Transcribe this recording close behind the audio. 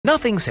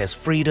Nothing says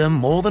freedom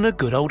more than a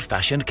good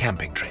old-fashioned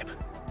camping trip.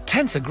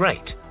 Tents are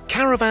great,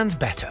 caravans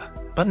better,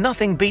 but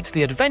nothing beats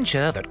the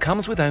adventure that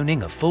comes with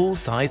owning a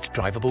full-sized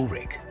drivable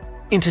rig.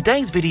 In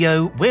today's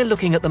video, we're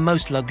looking at the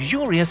most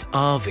luxurious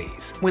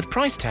RVs with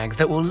price tags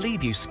that will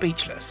leave you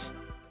speechless.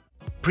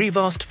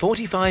 Prevost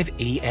 45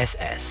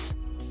 ESS.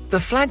 The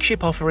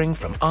flagship offering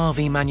from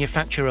RV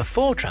manufacturer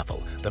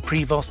 4Travel, the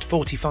Prevost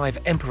 45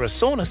 Emperor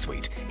Sauna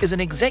Suite, is an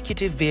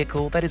executive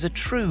vehicle that is a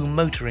true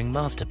motoring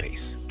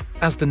masterpiece.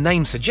 As the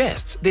name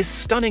suggests, this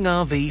stunning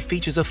RV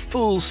features a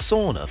full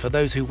sauna for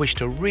those who wish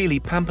to really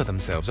pamper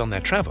themselves on their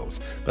travels,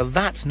 but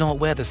that's not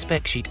where the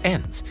spec sheet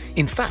ends.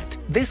 In fact,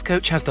 this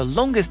coach has the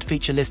longest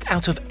feature list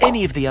out of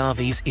any of the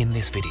RVs in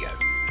this video.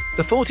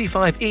 The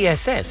 45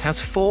 ESS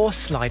has 4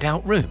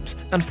 slide-out rooms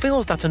and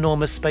fills that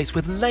enormous space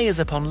with layers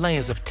upon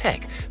layers of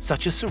tech,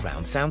 such as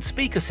surround sound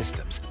speaker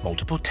systems,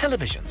 multiple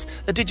televisions,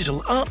 a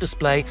digital art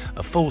display,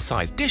 a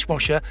full-size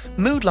dishwasher,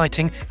 mood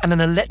lighting, and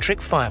an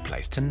electric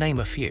fireplace, to name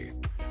a few.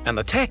 And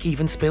the tech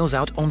even spills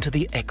out onto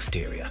the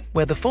exterior,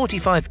 where the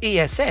 45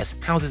 ESS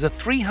houses a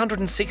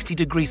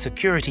 360-degree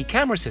security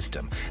camera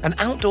system, an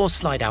outdoor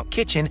slide-out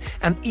kitchen,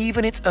 and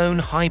even its own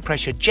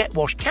high-pressure jet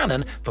wash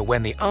cannon for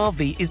when the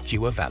RV is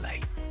due a valet.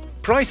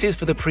 Prices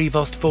for the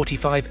Prevost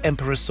 45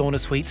 Emperor Sauna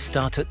Suite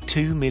start at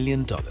 $2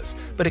 million,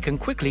 but it can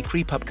quickly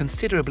creep up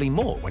considerably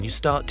more when you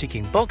start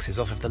ticking boxes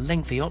off of the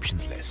lengthy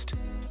options list.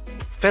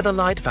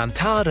 Featherlight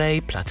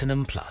Vantare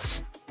Platinum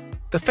Plus.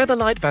 The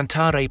Featherlight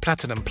Vantare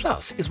Platinum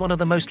Plus is one of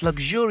the most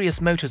luxurious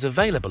motors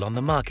available on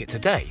the market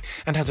today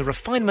and has a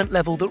refinement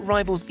level that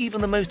rivals even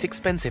the most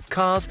expensive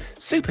cars,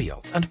 super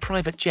yachts, and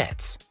private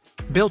jets.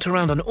 Built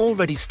around an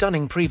already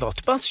stunning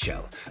Prevost bus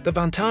shell, the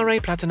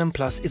Vantare Platinum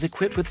Plus is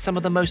equipped with some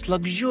of the most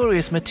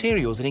luxurious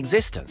materials in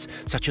existence,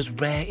 such as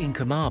rare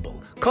Inca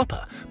marble,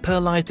 copper,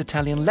 pearlized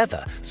Italian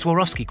leather,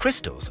 Swarovski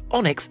crystals,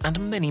 onyx, and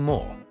many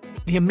more.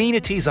 The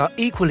amenities are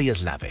equally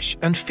as lavish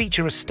and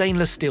feature a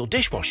stainless steel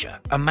dishwasher,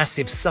 a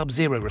massive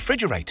sub-zero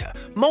refrigerator,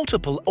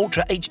 multiple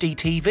Ultra HD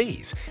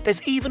TVs,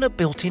 there's even a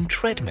built-in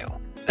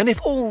treadmill. And if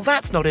all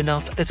that's not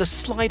enough, there's a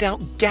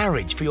slide-out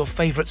garage for your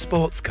favourite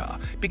sports car,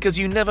 because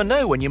you never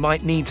know when you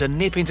might need to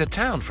nip into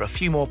town for a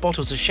few more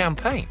bottles of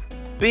champagne.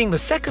 Being the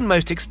second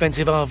most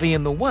expensive RV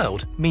in the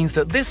world means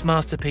that this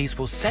masterpiece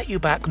will set you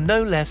back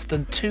no less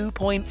than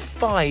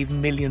 $2.5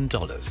 million.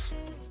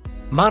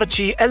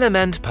 Marchi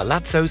Element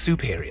Palazzo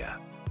Superior.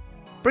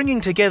 Bringing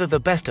together the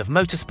best of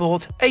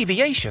motorsport,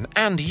 aviation,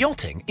 and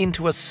yachting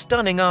into a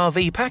stunning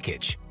RV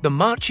package, the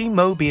Marchi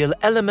Mobile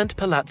Element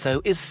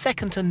Palazzo is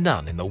second to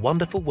none in the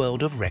wonderful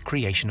world of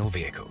recreational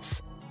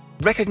vehicles.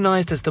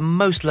 Recognized as the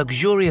most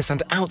luxurious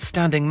and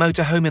outstanding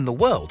motorhome in the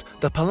world,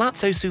 the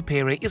Palazzo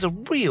Superior is a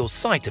real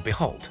sight to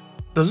behold.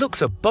 The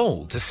looks are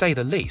bold, to say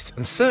the least,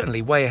 and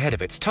certainly way ahead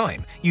of its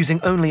time,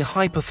 using only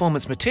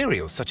high-performance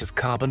materials such as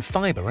carbon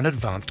fiber and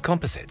advanced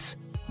composites.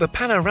 The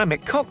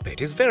panoramic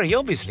cockpit is very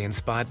obviously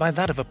inspired by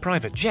that of a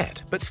private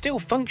jet, but still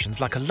functions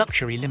like a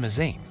luxury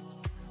limousine.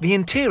 The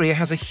interior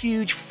has a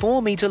huge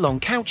 4-meter-long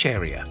couch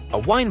area, a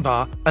wine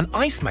bar, an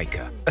ice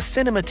maker, a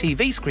cinema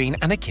TV screen,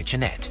 and a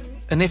kitchenette.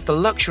 And if the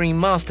luxury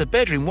master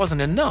bedroom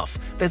wasn't enough,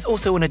 there's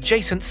also an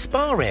adjacent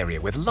spa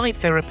area with light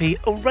therapy,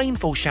 a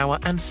rainfall shower,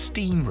 and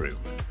steam room.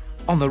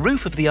 On the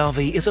roof of the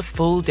RV is a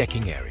full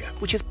decking area,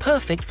 which is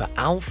perfect for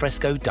al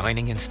fresco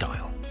dining in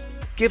style.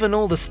 Given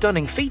all the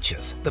stunning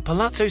features, the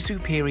Palazzo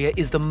Superior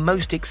is the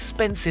most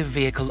expensive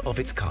vehicle of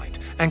its kind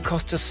and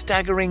costs a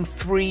staggering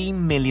 $3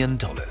 million.